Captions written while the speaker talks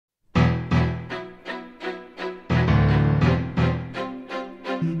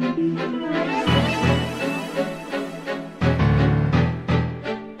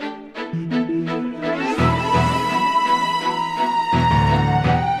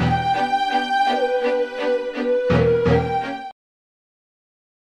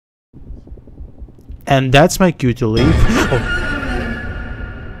And that's my cue to leave. Oh.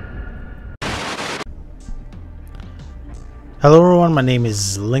 Hello everyone, my name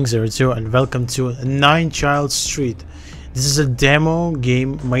is Link02 and welcome to 9 Child Street. This is a demo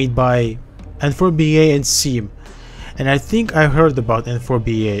game made by N4BA and Seam. And I think I heard about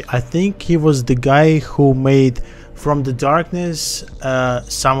N4BA. I think he was the guy who made From the Darkness,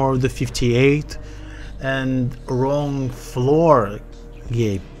 Summer of the 58 and Wrong Floor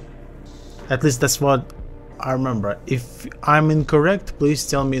game. At least that's what I remember. If I'm incorrect, please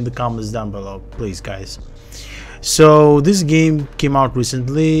tell me in the comments down below, please guys. So this game came out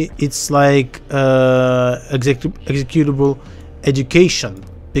recently. It's like executable education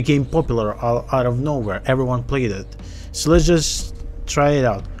became popular out of nowhere. Everyone played it. So let's just try it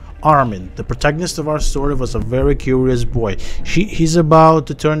out. Armin, the protagonist of our story, was a very curious boy. He's about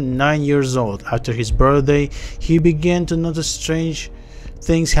to turn 9 years old. After his birthday, he began to notice strange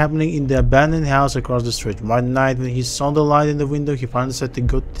things happening in the abandoned house across the street. One night when he saw the light in the window, he finally decided to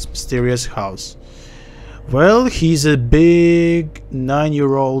go to this mysterious house. Well, he's a big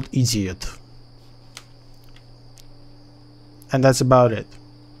 9-year-old idiot. And that's about it.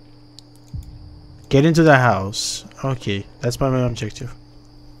 Get into the house. Okay, that's my main objective.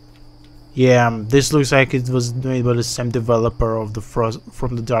 Yeah, this looks like it was made by the same developer of the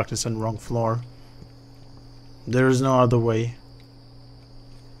From the Darkness and Wrong Floor. There is no other way.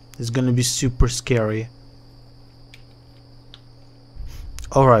 It's gonna be super scary.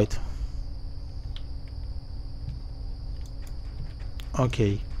 Alright.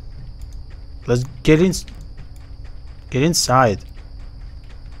 Okay, let's get inside.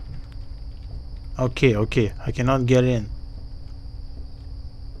 Okay, I cannot get in.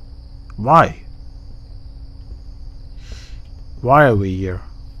 Why are we here?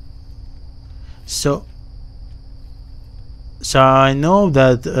 So I know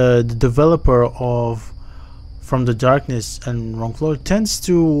that the developer of From the Darkness and Wrong Floor tends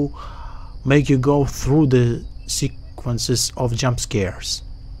to make you go through the sequences of jump scares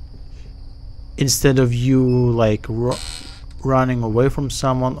instead of you like running away from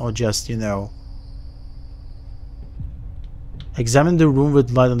someone or just, you know, examine the room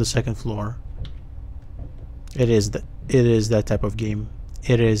with light on the second floor. It is that type of game.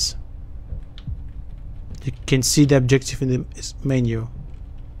 It is. You can see the objective in the menu.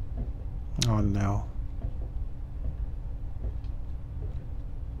 Oh no.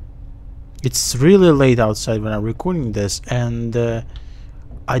 It's really late outside when I'm recording this, and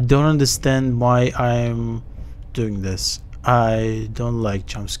I don't understand why I'm doing this. I don't like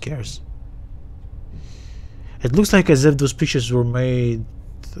jump scares. It looks like as if those pictures were made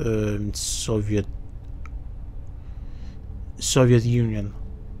in Soviet Union.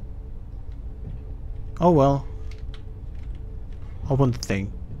 Oh well. Open the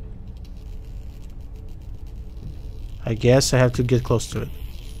thing. I guess I have to get close to it.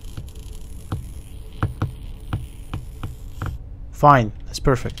 Fine, that's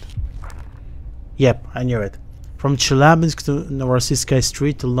perfect. Yep, I knew it. From Chelyabinsk to Novorossiyskaya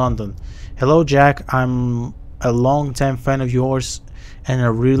Street to London. Hello Jack, I'm a long-time fan of yours and I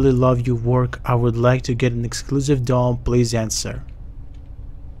really love your work. I would like to get an exclusive doll. Please answer.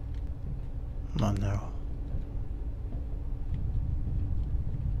 Oh no.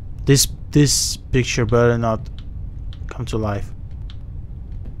 This picture better not come to life.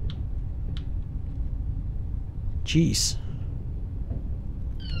 Jeez.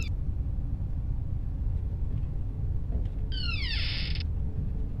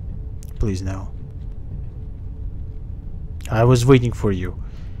 Please no. I was waiting for you.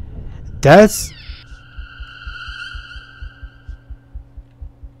 That's...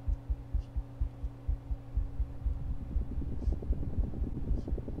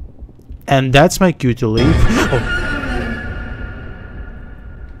 And that's my cue to leave. Oh.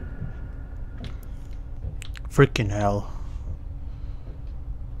 Freaking hell.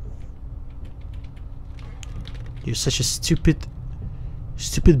 You're such a stupid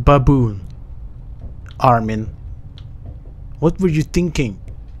baboon, Armin. What were you thinking?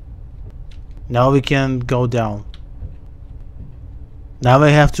 Now we can go down. Now I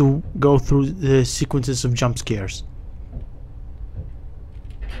have to go through the sequences of jump scares.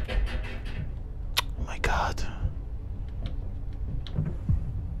 Oh my god.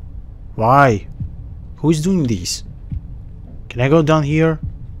 Why? Who's doing these? Can I go down here?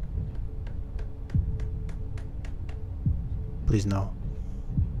 Please no.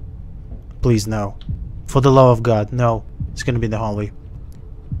 Please no. For the love of God, no. It's gonna be the hallway.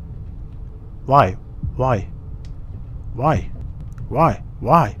 Why? Why? Why? Why?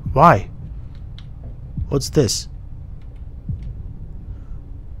 Why? Why? What's this?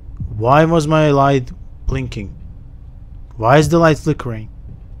 Why was my light blinking? Why is the light flickering?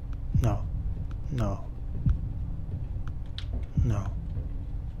 No. No. No.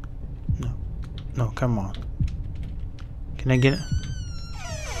 No. No, come on. Can I get it?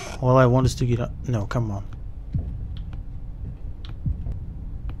 All I want is to get up. No, come on.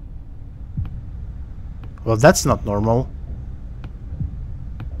 Well, that's not normal.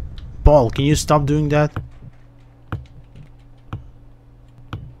 Paul, can you stop doing that?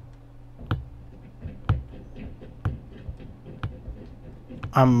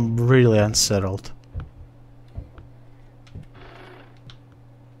 I'm really unsettled.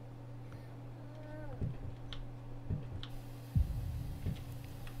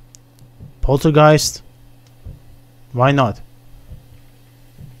 Poltergeist? Why not?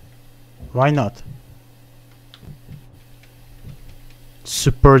 Why not?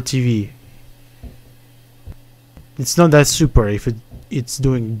 Super TV. It's not that super if it's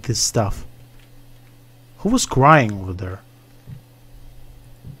doing this stuff. Who was crying over there?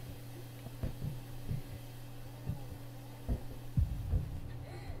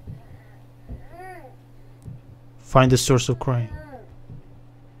 Find the source of crying.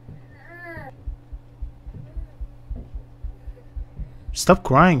 Stop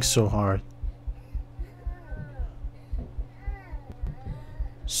crying so hard.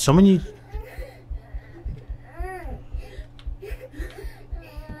 So many.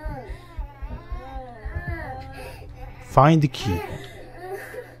 Find the key.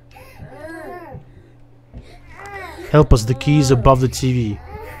 Help us, the key is above the TV.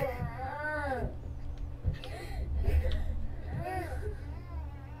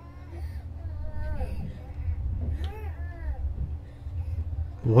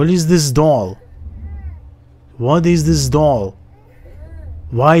 What is this doll? What is this doll?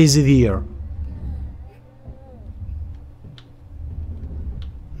 Why is it here?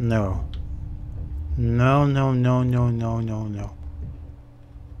 No. No, no, no, no, no, no, no.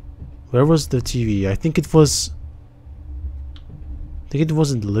 Where was the TV? I think it was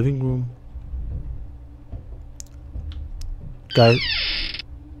in the living room. Guys,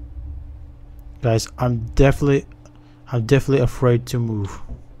 I'm definitely afraid to move.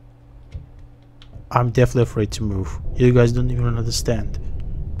 I'm definitely afraid to move. You guys don't even understand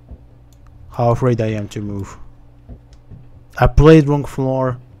how afraid I am to move. I played wrong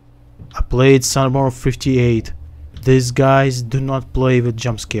floor. I played Sunborn 58. These guys do not play with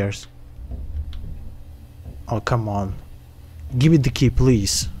jump scares. Oh, come on. Give me the key,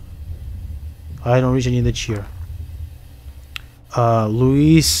 please. I don't reach any of the chair.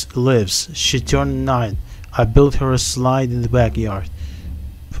 Louise lives. She turned 9. I built her a slide in the backyard.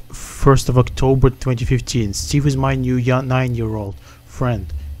 1st of October 2015. Steve is my new 9-year-old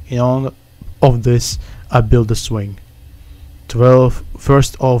friend. In honor of this, I built a swing.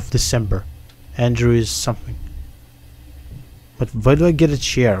 1st of December. Andrew is something. But why do I get a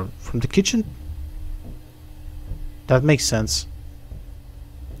chair? From the kitchen? That makes sense.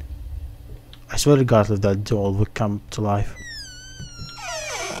 I swear to God if that doll would come to life.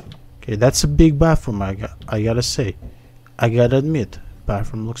 Okay, that's a big bathroom, I gotta say. I gotta admit,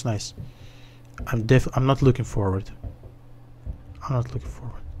 bathroom looks nice. I'm not looking forward. I'm not looking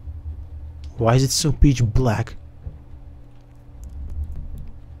forward. Why is it so pitch black?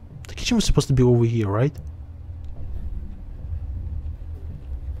 The kitchen was supposed to be over here, right?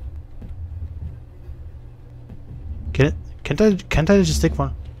 Can't I just take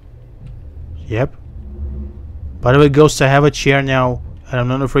one? Yep. By the way, Ghost, I have a chair now, and I'm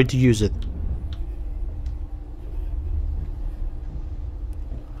not afraid to use it.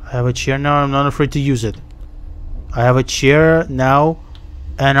 I have a chair now, I'm not afraid to use it. I have a chair now,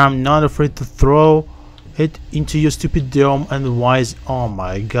 and I'm not afraid to throw it into your stupid dome. And why is... Oh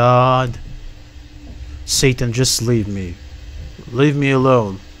my God. Satan, just leave me. Leave me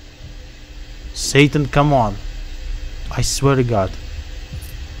alone. Satan, come on. I swear to God.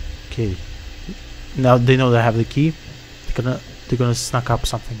 Okay. Now they know that I have the key. They're gonna snuck up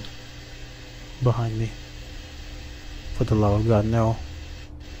something behind me. For the love of God, no.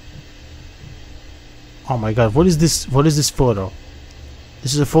 Oh my God, what is this? What is this photo?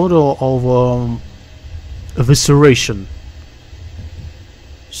 This is a photo of evisceration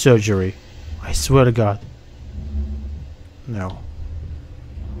surgery. I swear to God. No.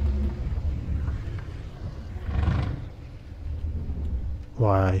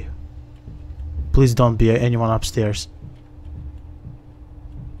 Why? Please don't be anyone upstairs.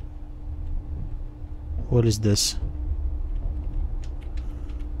 What is this?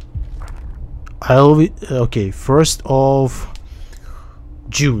 Okay, 1st of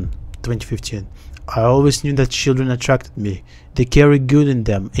June 2015. I always knew that children attracted me. They carry good in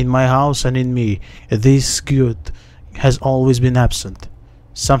them, in my house and in me. This good has always been absent.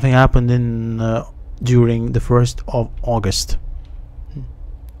 Something happened during the 1st of August.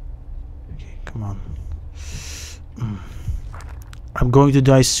 Okay, come on. I'm going to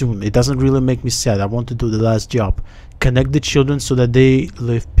die soon. It doesn't really make me sad. I want to do the last job. Connect the children so that they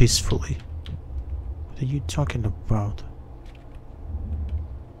live peacefully. What are you talking about?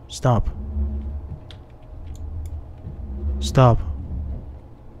 Stop. Stop.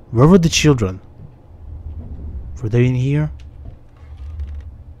 Where were the children? Were they in here?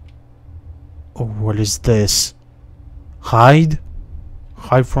 Oh, what is this? Hide?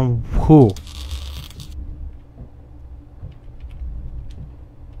 Hide from who?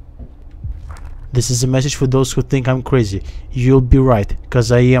 This is a message for those who think I'm crazy. You'll be right, because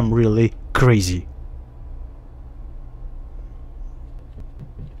I am really crazy.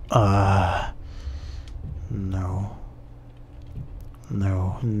 No.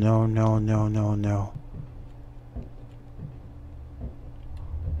 No, no, no, no, no, no.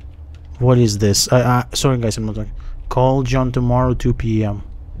 What is this? Sorry guys, I'm not talking. Call John tomorrow 2 p.m.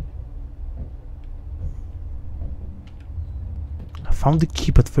 I found the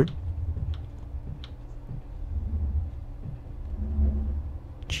key, but for...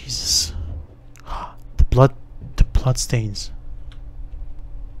 Jesus. The blood stains.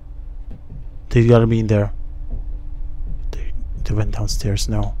 They gotta be in there. They went downstairs.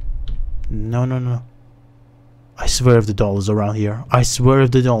 No. No, no, no. I swear if the doll is around here. I swear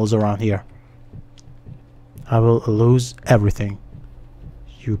if the doll is around here. I will lose everything.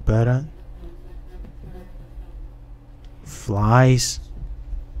 You better. Flies.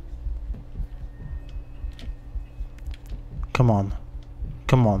 Come on.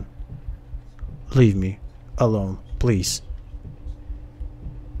 Come on. Leave me alone, please.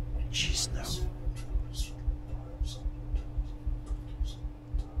 Jeez, no.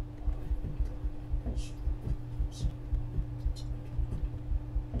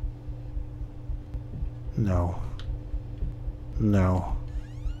 No. No.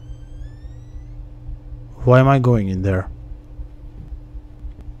 Why am I going in there?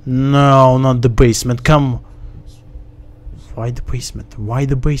 No, not the basement. Come. Why the basement? Why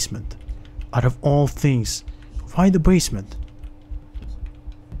the basement? Out of all things, why the basement?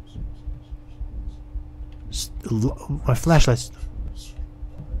 My flashlight.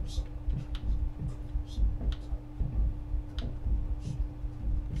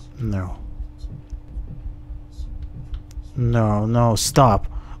 No. No, no, stop.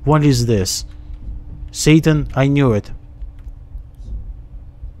 What is this? Satan, I knew it.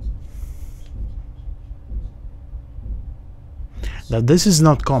 Now this is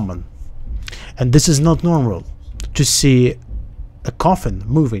not common. And this is not normal. To see a coffin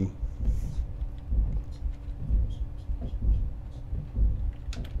moving.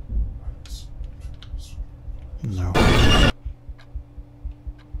 No.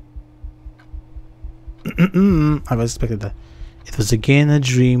 I expected that. It was again a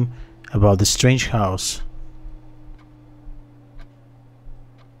dream about the strange house.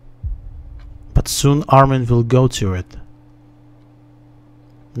 But soon Armin will go to it.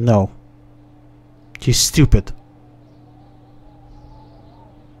 No. He's stupid.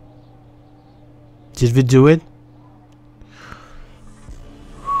 Did we do it?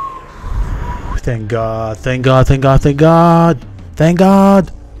 Thank God, thank God, thank God, thank God, thank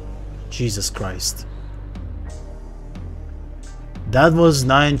God. Jesus Christ. That was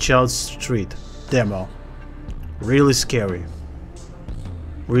 9 Child Street demo. Really scary.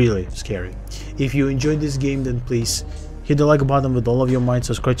 Really scary. If you enjoyed this game, then please hit the like button with all of your might,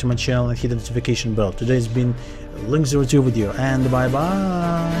 subscribe to my channel and hit the notification bell. Today has been Link02 with you, and bye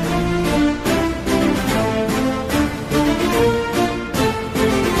bye.